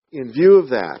In view of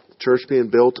that, church being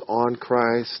built on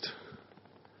Christ,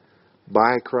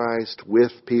 by Christ,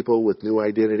 with people with new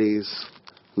identities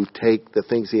who take the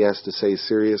things he has to say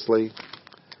seriously,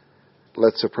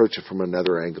 let's approach it from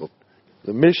another angle.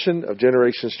 The mission of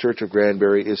Generations Church of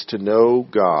Granbury is to know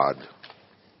God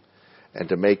and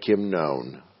to make him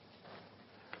known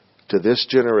to this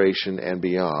generation and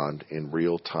beyond in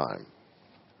real time.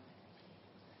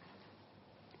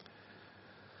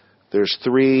 There's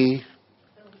 3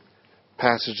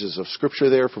 passages of Scripture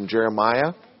there from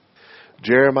Jeremiah.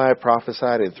 Jeremiah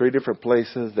prophesied in 3 different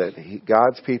places that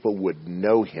God's people would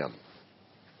know him.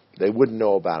 They wouldn't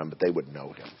know about him, but they would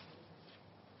know him.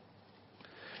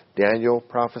 Daniel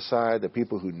prophesied that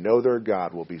people who know their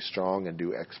God will be strong and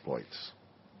do exploits.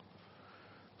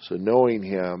 So knowing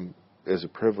him is a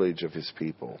privilege of his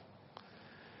people.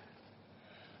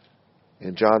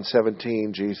 In John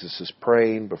 17, Jesus is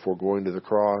praying before going to the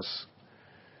cross.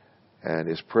 And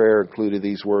his prayer included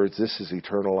these words, "This is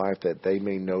eternal life, that they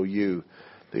may know you,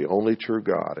 the only true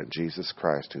God, and Jesus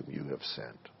Christ, whom you have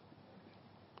sent."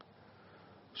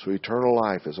 So eternal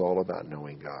life is all about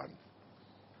knowing God.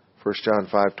 1 John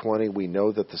 5:20, we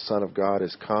know that the Son of God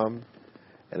has come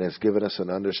and has given us an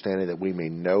understanding that we may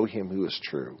know him who is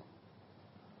true.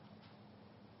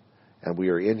 And we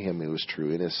are in him who is true,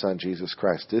 in his Son Jesus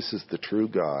Christ. This is the true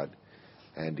God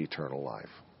and eternal life.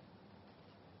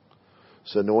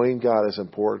 So knowing God is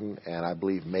important, and I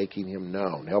believe making him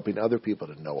known, helping other people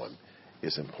to know him,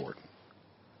 is important.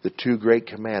 The 2 great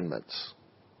commandments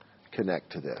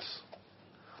connect to this.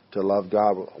 To love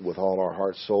God with all our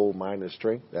heart, soul, mind, and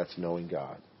strength, that's knowing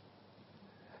God.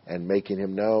 And making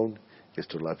him known is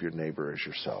to love your neighbor as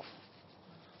yourself.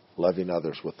 Loving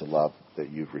others with the love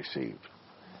that you've received.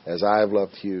 As I have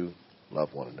loved you,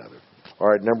 love one another. All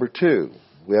right, number 2,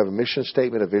 we have a mission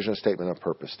statement, a vision statement, a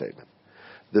purpose statement.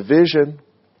 The vision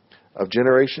of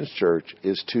Generations Church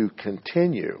is to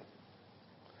continue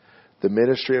the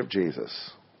ministry of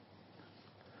Jesus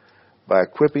by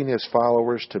equipping his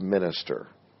followers to minister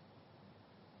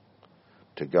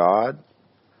to God,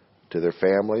 to their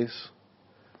families,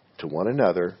 to one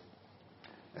another,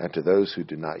 and to those who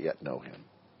do not yet know him.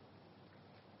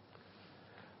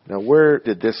 Now, where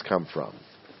did this come from?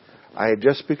 I had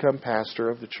just become pastor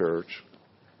of the church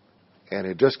and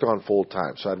had just gone full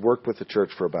time. So I'd worked with the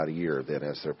church for about a year then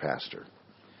as their pastor.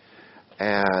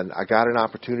 And I got an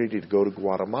opportunity to go to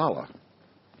Guatemala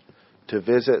to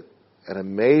visit an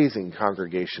amazing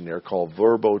congregation there called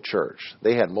Verbo Church.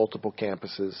 They had multiple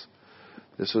campuses.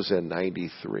 This was in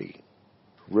 93.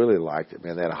 Really liked it,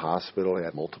 man. They had a hospital. They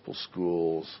had multiple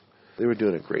schools. They were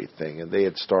doing a great thing. And they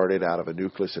had started out of a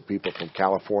nucleus of people from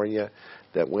California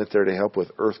that went there to help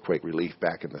with earthquake relief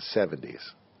back in the 70s.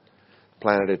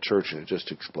 Planted a church and it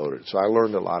just exploded. So I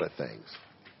learned a lot of things.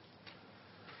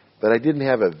 But I didn't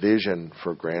have a vision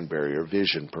for Granbury, or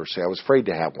vision per se. I was afraid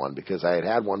to have one because I had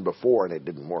had one before and it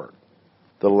didn't work.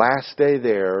 The last day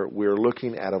there, we were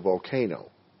looking at a volcano.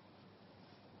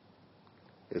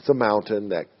 It's a mountain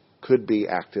that could be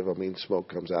active. I mean, smoke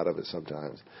comes out of it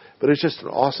sometimes. But it's just an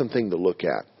awesome thing to look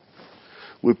at.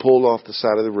 We pulled off the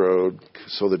side of the road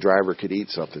so the driver could eat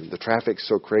something. The traffic's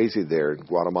so crazy there in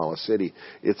Guatemala City,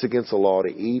 it's against the law to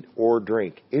eat or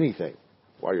drink anything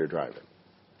while you're driving.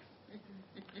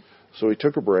 So we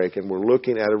took a break, and we're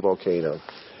looking at a volcano.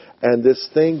 And this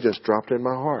thing just dropped in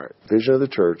my heart. Vision of the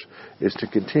church is to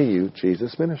continue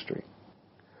Jesus' ministry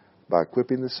by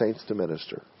equipping the saints to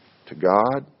minister to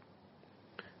God,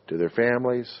 to their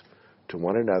families, to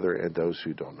one another, and those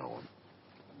who don't know him.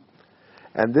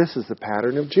 And this is the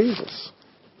pattern of Jesus.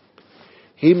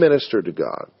 He ministered to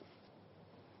God.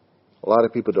 A lot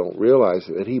of people don't realize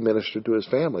that he ministered to his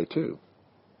family too.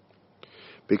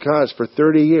 Because for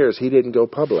 30 years he didn't go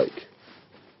public.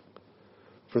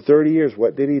 For 30 years,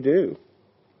 what did he do?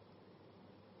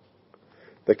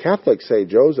 The Catholics say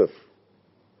Joseph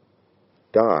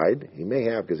died. He may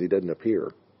have, because he doesn't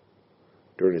appear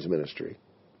during his ministry.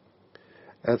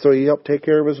 And so he helped take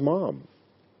care of his mom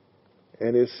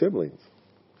and his siblings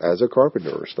as a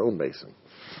carpenter or stonemason.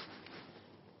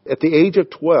 At the age of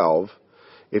 12,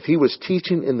 if he was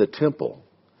teaching in the temple,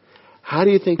 how do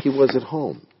you think he was at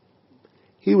home?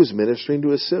 He was ministering to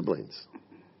his siblings.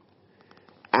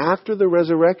 After the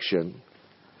resurrection,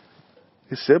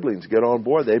 his siblings get on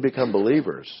board. They become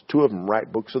believers. 2 of them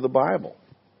write books of the Bible.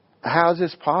 How is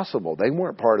this possible? They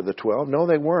weren't part of the 12. No,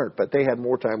 they weren't. But they had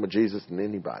more time with Jesus than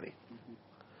anybody.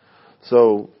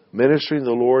 So ministering to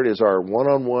the Lord is our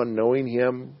one-on-one knowing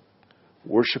him,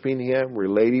 worshiping him,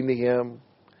 relating to him,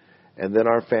 and then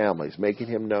our families, making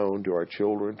him known to our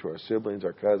children, to our siblings,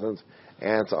 our cousins,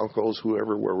 aunts, uncles,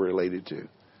 whoever we're related to.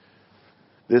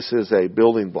 This is a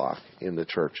building block in the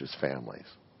church as families.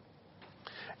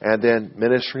 And then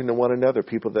ministering to one another,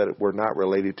 people that we're not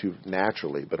related to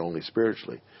naturally, but only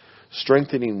spiritually.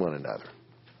 Strengthening one another.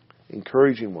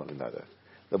 Encouraging one another.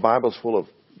 The Bible's full of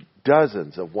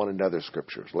dozens of one another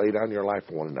scriptures. Lay down your life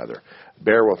for one another.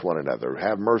 Bear with one another.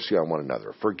 Have mercy on one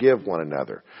another. Forgive one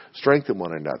another. Strengthen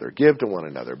one another. Give to one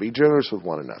another. Be generous with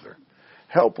one another.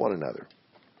 Help one another.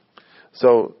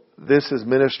 So this is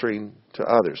ministering to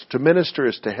others. To minister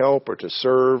is to help or to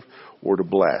serve or to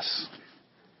bless.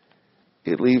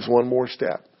 It leaves one more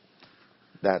step.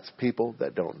 That's people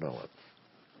that don't know Him.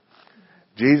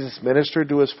 Jesus ministered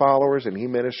to His followers, and He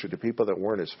ministered to people that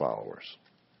weren't His followers.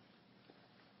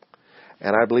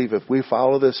 And I believe if we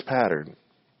follow this pattern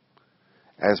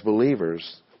as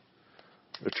believers,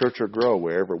 the church will grow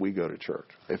wherever we go to church.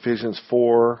 Ephesians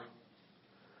 4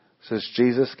 says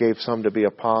Jesus gave some to be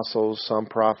apostles, some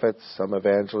prophets, some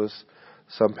evangelists,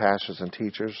 some pastors and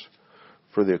teachers,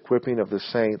 for the equipping of the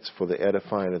saints, for the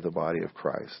edifying of the body of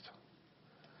Christ.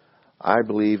 I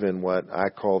believe in what I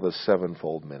call the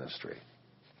sevenfold ministry.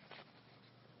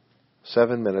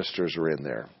 7 ministers are in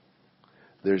there.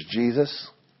 There's Jesus.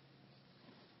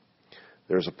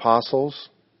 There's apostles,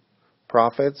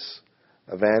 prophets,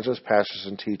 evangelists, pastors,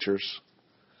 and teachers.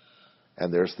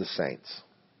 And there's the saints.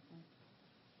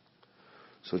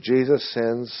 So Jesus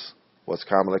sends what's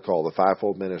commonly called the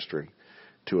fivefold ministry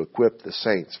to equip the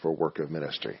saints for work of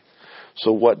ministry.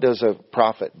 So what does a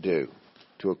prophet do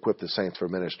to equip the saints for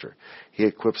ministry? He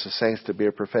equips the saints to be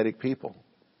a prophetic people.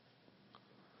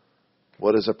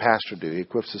 What does a pastor do? He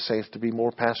equips the saints to be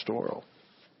more pastoral.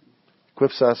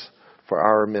 Equips us for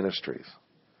our ministries,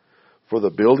 for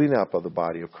the building up of the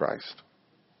body of Christ.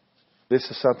 This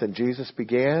is something Jesus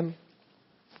began,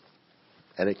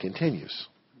 and it continues.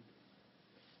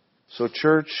 So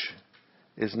church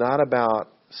is not about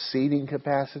seating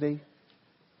capacity.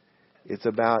 It's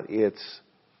about its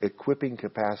equipping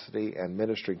capacity and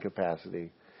ministering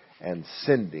capacity and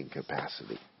sending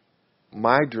capacity.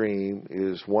 My dream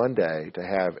is one day to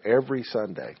have every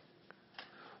Sunday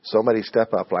somebody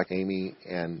step up like Amy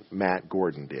and Matt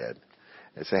Gordon did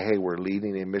and say, hey, we're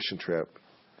leading a mission trip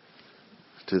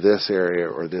to this area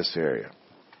or this area.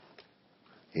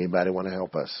 Anybody want to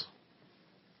help us?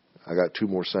 I got 2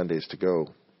 more Sundays to go,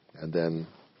 and then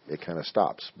it kind of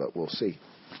stops, but we'll see.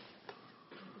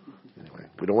 Anyway,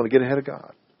 we don't want to get ahead of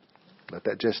God. Let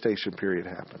that gestation period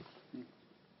happen.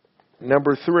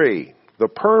 Number 3, the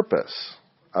purpose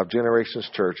of Generations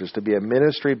Church is to be a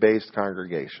ministry-based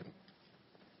congregation.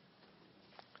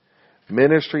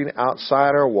 Ministering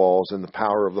outside our walls in the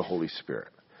power of the Holy Spirit.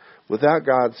 Without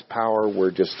God's power,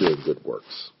 we're just doing good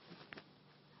works.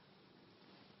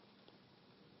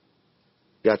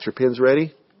 Got your pens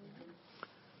ready?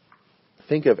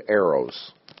 Think of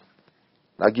arrows.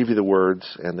 I'll give you the words,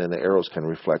 and then the arrows can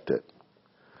reflect it.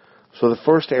 So the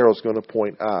first arrow is going to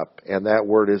point up, and that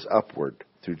word is upward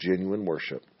through genuine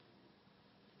worship.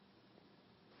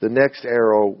 The next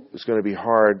arrow is going to be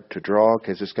hard to draw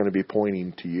because it's going to be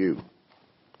pointing to you.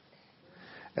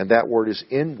 And that word is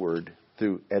inward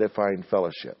through edifying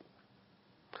fellowship.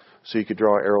 So you could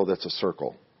draw an arrow that's a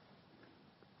circle.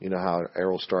 You know how an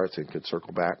arrow starts and could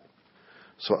circle back?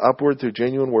 So upward through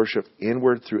genuine worship,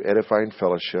 inward through edifying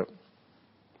fellowship,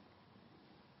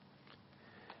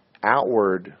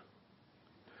 outward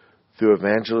through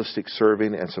evangelistic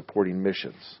serving and supporting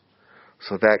missions.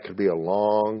 So that could be a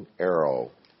long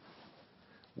arrow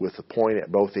with a point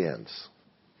at both ends.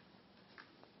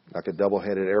 Like a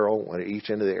double-headed arrow, one at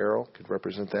each end of the arrow could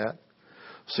represent that.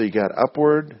 So you got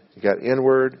upward, you got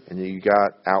inward, and you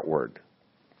got outward.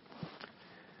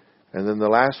 And then the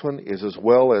last one is as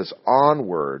well as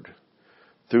onward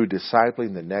through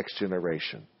discipling the next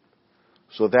generation.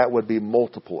 So that would be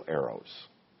multiple arrows.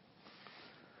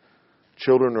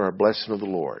 Children are a blessing of the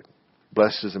Lord.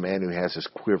 Blessed is the man who has his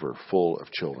quiver full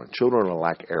of children. Children are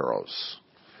like arrows.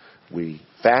 We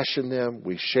fashion them,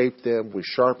 we shape them, we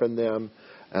sharpen them,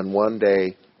 and one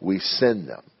day we send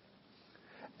them.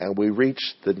 And we reach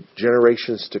the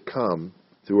generations to come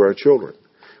through our children.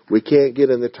 We can't get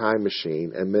in the time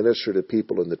machine and minister to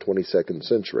people in the 22nd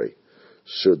century,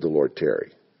 should the Lord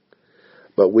tarry.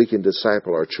 But we can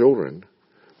disciple our children,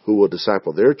 who will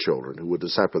disciple their children, who will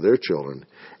disciple their children,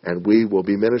 and we will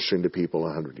be ministering to people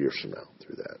 100 years from now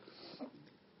through that.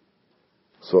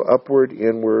 So upward,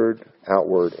 inward,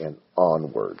 outward, and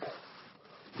onward.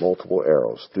 Multiple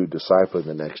arrows through discipling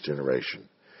the next generation.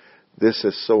 This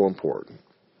is so important.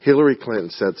 Hillary Clinton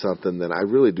said something that I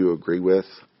really do agree with.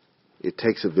 It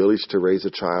takes a village to raise a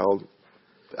child.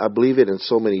 I believe it in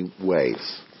so many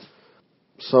ways.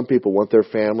 Some people want their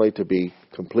family to be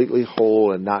completely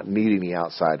whole and not need any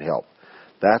outside help.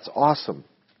 That's awesome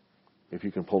if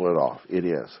you can pull it off. It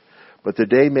is. But the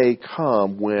day may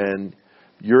come when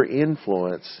your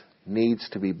influence needs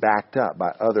to be backed up by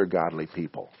other godly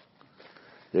people.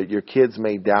 That your kids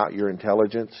may doubt your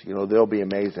intelligence. You know, they'll be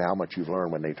amazed at how much you've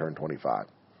learned when they turn 25.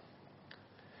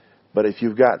 But if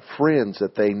you've got friends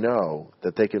that they know,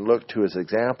 that they can look to as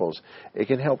examples, it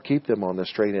can help keep them on the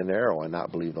straight and narrow and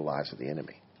not believe the lies of the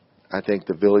enemy. I think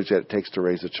the village that it takes to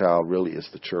raise a child really is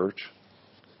the church.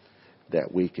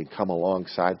 That we can come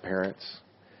alongside parents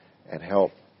and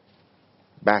help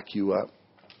back you up,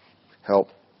 help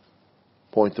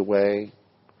point the way,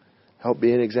 help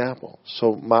be an example.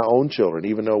 So my own children,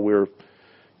 even though we're,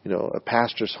 a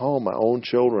pastor's home, my own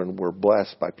children were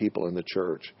blessed by people in the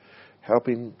church,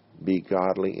 helping be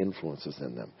godly influences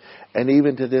in them. And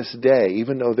even to this day,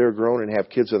 even though they're grown and have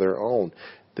kids of their own,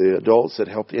 the adults that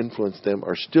helped influence them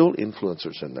are still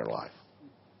influencers in their life.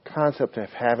 Concept of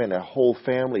having a whole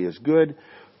family is good,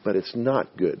 but it's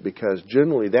not good because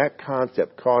generally that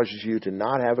concept causes you to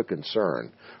not have a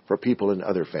concern for people in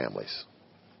other families.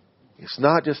 It's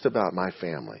not just about my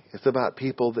family. It's about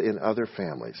people in other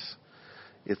families.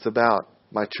 It's about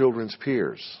my children's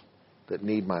peers that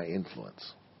need my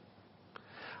influence.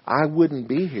 I wouldn't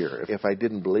be here if I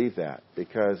didn't believe that,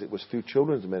 because it was through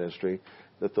children's ministry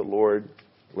that the Lord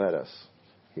led us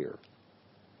here.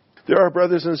 There are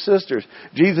brothers and sisters.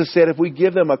 Jesus said if we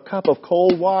give them a cup of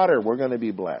cold water, we're going to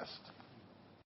be blessed.